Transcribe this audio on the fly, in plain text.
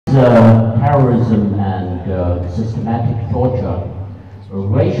Terrorism and systematic torture,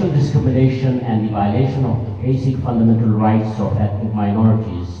 racial discrimination and the violation of the basic fundamental rights of ethnic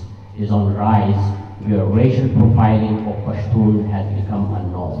minorities is on the rise, where racial profiling of Pashtun has become a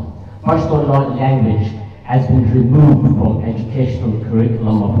norm. Pashtun language has been removed from educational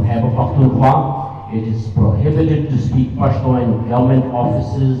curriculum of Khyber Pakhtunkhwa. It is prohibited to speak Pashtun in government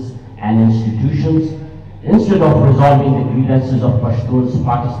offices and institutions. Instead of resolving the grievances of Pashtuns,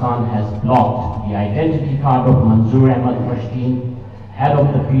 Pakistan has blocked the identity card of Manzoor Ahmad Pashtun, head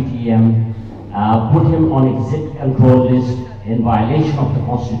of the PTM, put him on exit control list in violation of the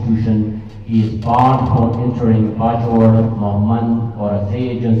constitution. He is barred from entering Bajor, Mohman or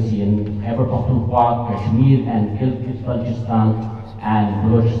Azay agency in Khyber Pakhtunkhwa, Kashmir and Balochistan and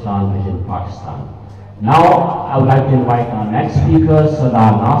Balochistan within Pakistan. Now I would like to invite our next speaker,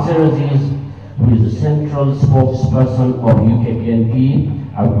 Sardar Nasir Aziz, who is the central spokesperson of UKPNP,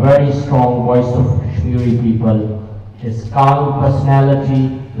 a very strong voice of Kashmiri people. His calm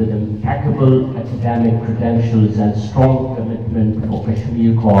personality with impeccable academic credentials and strong commitment for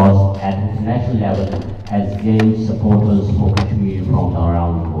Kashmir cause at international level has gained supporters for Kashmir from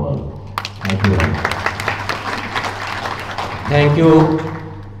around the world. Thank you. Thank you.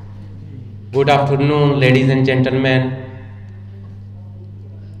 Good afternoon, ladies and gentlemen.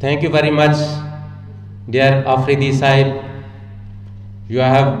 Thank you very much, dear Afridi Sahib. You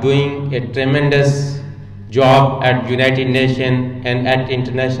are doing a tremendous job at United Nations and at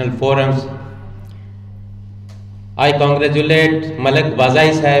international forums. I congratulate Malik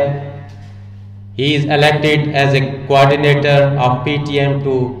Bazai Sahib. He is elected as a coordinator of PTM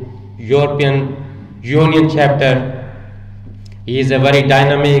to European Union chapter. He is a very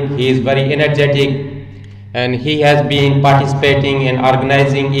dynamic, he is very energetic, and he has been participating in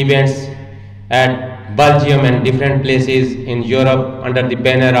organizing events at Belgium and different places in Europe under the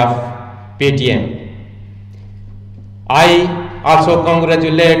banner of PTM. I also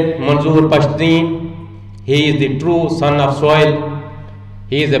congratulate Manzoor Pashtun. He is the true son of soil.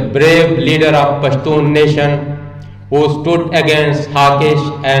 He is a brave leader of Pashtun nation who stood against hawkish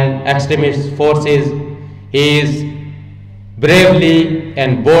and extremist forces. He is bravely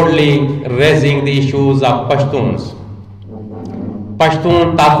and boldly raising the issues of Pashtuns.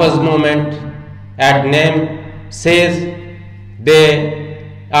 Pashtun tahafuz movement at name says they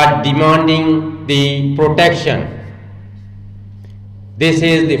are demanding the protection. This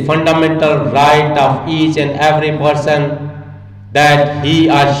is the fundamental right of each and every person, that he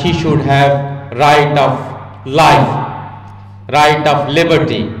or she should have right of life, right of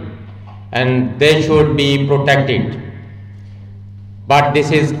liberty, and they should be protected. But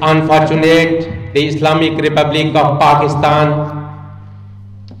this is unfortunate. The Islamic Republic of Pakistan,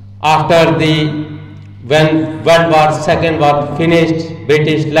 after when World War II was finished,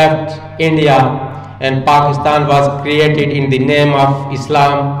 British left India and Pakistan was created in the name of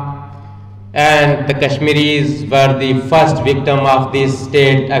Islam, and the Kashmiris were the first victim of this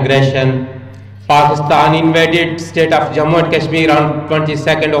state aggression. Pakistan invaded state of Jammu and Kashmir on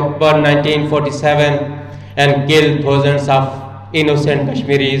 22nd October 1947 and killed thousands of innocent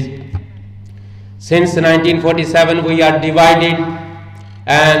Kashmiris. Since 1947 we are divided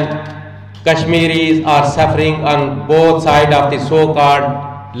and Kashmiris are suffering on both sides of the so-called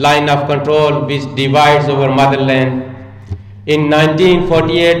line of control which divides our motherland. In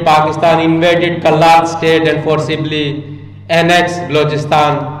 1948, Pakistan invaded Kologne state and forcibly annexed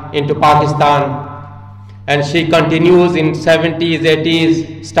Balochistan into Pakistan. And she continues in 70s,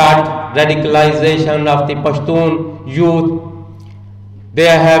 80s, start radicalization of the Pashtun youth. They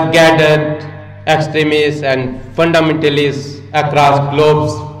have gathered extremists and fundamentalists across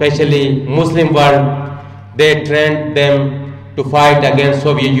globes, especially Muslim world. They trained them to fight against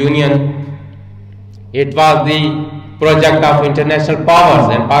Soviet Union. It was the project of international powers,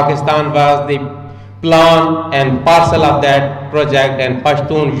 and Pakistan was the plan and parcel of that project, and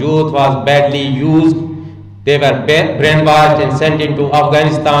Pashtun youth was badly used. They were brainwashed and sent into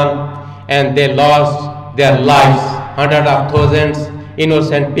Afghanistan, and they lost their lives. Hundreds of thousands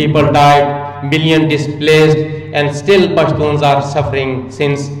innocent people died, millions displaced, and still Pashtuns are suffering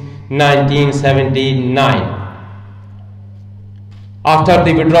since 1979. After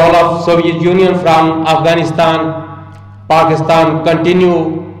the withdrawal of Soviet Union from Afghanistan, Pakistan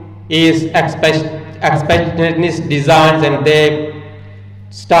continue its expansionist designs, and they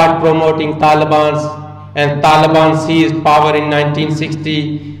start promoting Taliban, and Taliban seized power in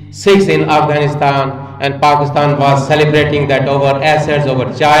 1966 in Afghanistan, and Pakistan was celebrating that over assets,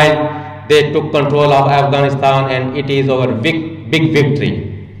 over child, they took control of Afghanistan, and it is our big victory.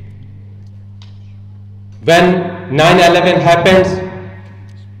 When 9/11 happens,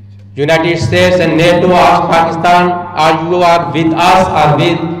 United States and NATO asked Pakistan, are you are with us or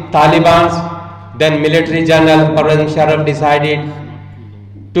with Taliban? Then Military General Pervez Musharraf decided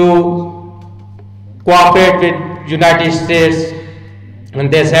to cooperate with United States,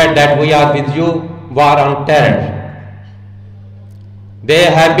 and they said that we are with you, war on terror. They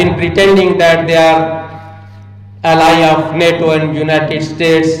have been pretending that they are ally of NATO and United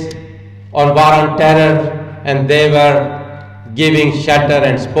States on war on terror, and they were giving shelter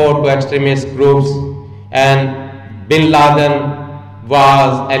and support to extremist groups, and Bin Laden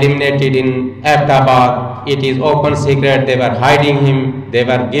was eliminated in Abbottabad. It is open secret, they were hiding him, they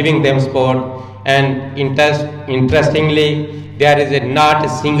were giving them support, and interestingly, there is not a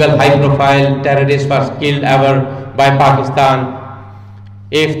single high-profile terrorist was killed ever by Pakistan.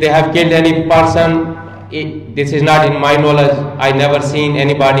 If they have killed any person, this is not in my knowledge, I never seen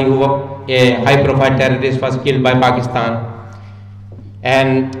anybody who a high-profile terrorist was killed by Pakistan.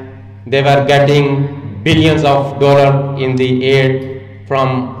 And they were getting billions of dollars in the aid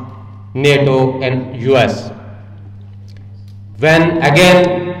from NATO and US. When again,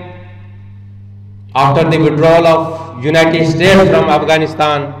 after the withdrawal of United States from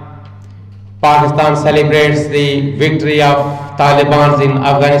Afghanistan, Pakistan celebrates the victory of Taliban in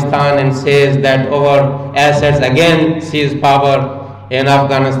Afghanistan and says that our assets again seize power in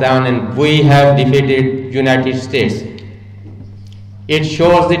Afghanistan and we have defeated United States. It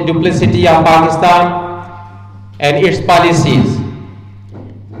shows the duplicity of Pakistan and its policies.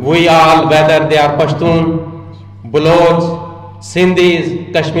 We all, whether they are Pashtun, Baloch,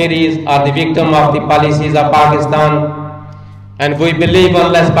 Sindhis, Kashmiris, are the victim of the policies of Pakistan. And we believe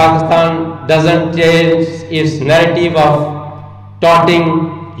unless Pakistan doesn't change its narrative of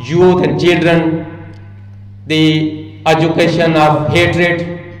taunting youth and children, the education of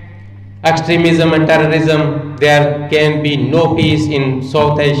hatred, extremism and terrorism, there can be no peace in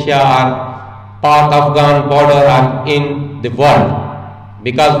South Asia or Pak-Afghan border or in the world.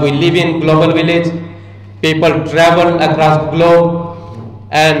 Because we live in global village, people travel across the globe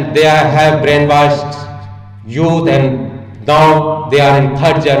and they have brainwashed youth, and now they are in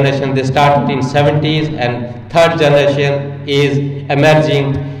third generation. They started in 70s and third generation is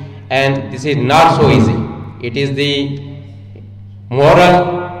emerging, and this is not so easy. It is the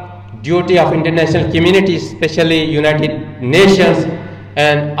moral duty of international community, especially United Nations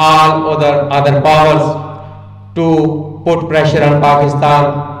and all other powers, to put pressure on Pakistan,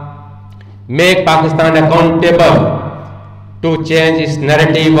 make Pakistan accountable to change its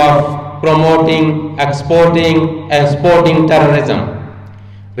narrative of promoting, exporting and supporting terrorism.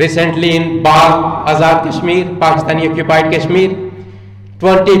 Recently in Bagh, Azad Kashmir, Pakistani occupied Kashmir,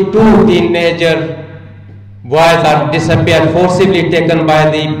 22 teenager boys are disappeared, forcibly taken by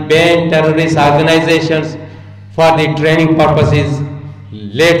the banned terrorist organizations for the training purposes.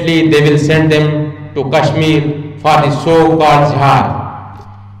 Lately, they will send them to Kashmir for the so-called jihad.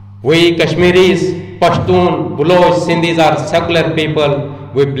 We Kashmiris, Pashtun, Baloch, Sindhis are secular people.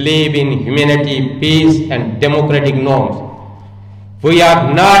 We believe in humanity, peace and democratic norms. We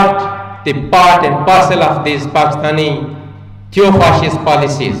are not the part and parcel of these Pakistani theo-fascist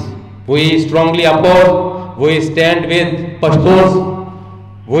policies. We strongly oppose. We stand with Pashtuns.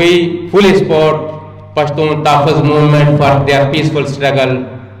 We fully support Pashtun tahafuz movement for their peaceful struggle.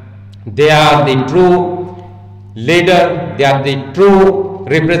 They are the true leader, they are the true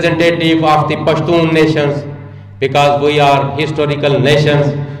representative of the Pashtun nations, because we are historical nations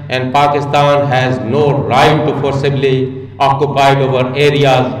and Pakistan has no right to forcibly occupy our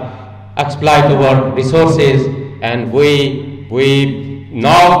areas, exploit our resources, and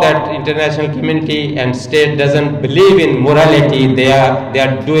now that international community and state doesn't believe in morality, they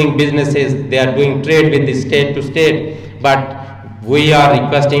are doing businesses, they are doing trade with the state to state, but we are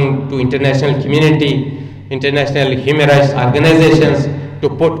requesting to international community, international human rights organizations to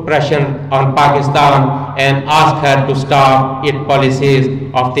put pressure on Pakistan and ask her to stop its policies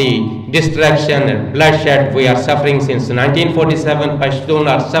of the destruction and bloodshed we are suffering since 1947. Pashtun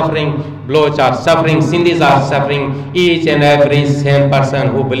are suffering, Baloch are suffering, Sindhis are suffering. Each and every same person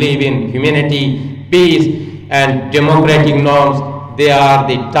who believe in humanity, peace and democratic norms, they are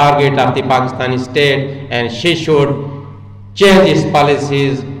the target of the Pakistani state, and she should change its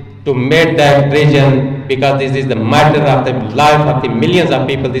policies to make that region, because this is the matter of the life of the millions of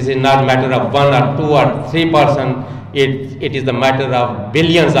people. This is not matter of 1 or 2 or 3 persons. It is the matter of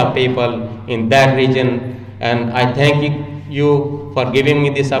billions of people in that region. And I thank you for giving me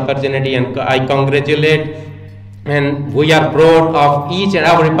this opportunity, and I congratulate, and we are proud of each and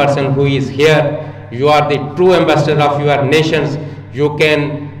every person who is here. You are the true ambassador of your nations. You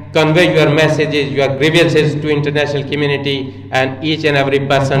can convey your messages, your grievances to international community, and each and every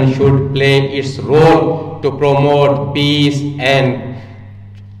person should play its role to promote peace and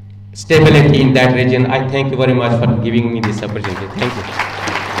stability in that region. I thank you very much for giving me this opportunity. Thank you.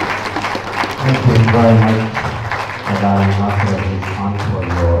 Thank you very much, Sardar Nasir Aziz, for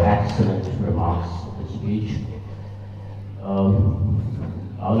your excellent remarks in the speech.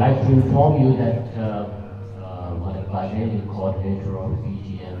 I would like to inform you that the coordinator of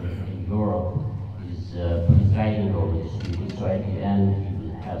PTM in Europe is presiding over this meeting, so at the end he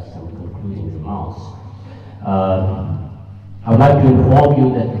will have some concluding remarks. I would like to inform you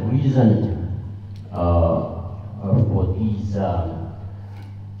that the reason for these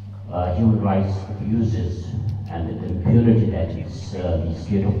human rights abuses and the impunity that the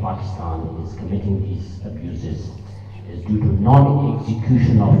state of Pakistan is committing these abuses is due to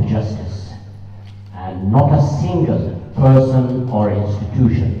non-execution of justice, and not a single person or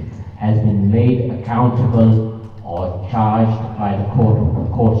institution has been made accountable or charged by the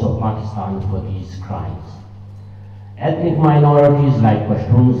courts of Pakistan for these crimes. Ethnic minorities like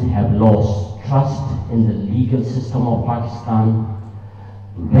Pashtuns have lost trust in the legal system of Pakistan.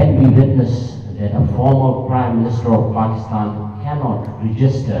 When we witness that a former Prime Minister of Pakistan cannot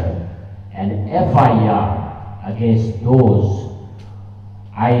register an FIR against those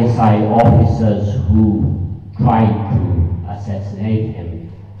ISI officers who tried to assassinate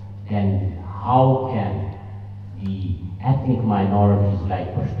him, then how can the ethnic minorities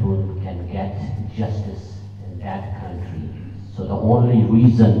like Pashtun can get justice in that country? So the only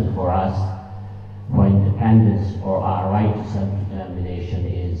reason for us for independence or our right to self-determination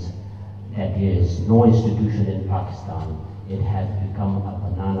is that there is no institution in Pakistan. It has become a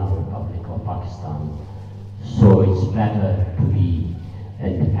banana republic of Pakistan. So it's better to be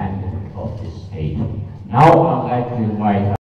independent of this state. Now I'd like to invite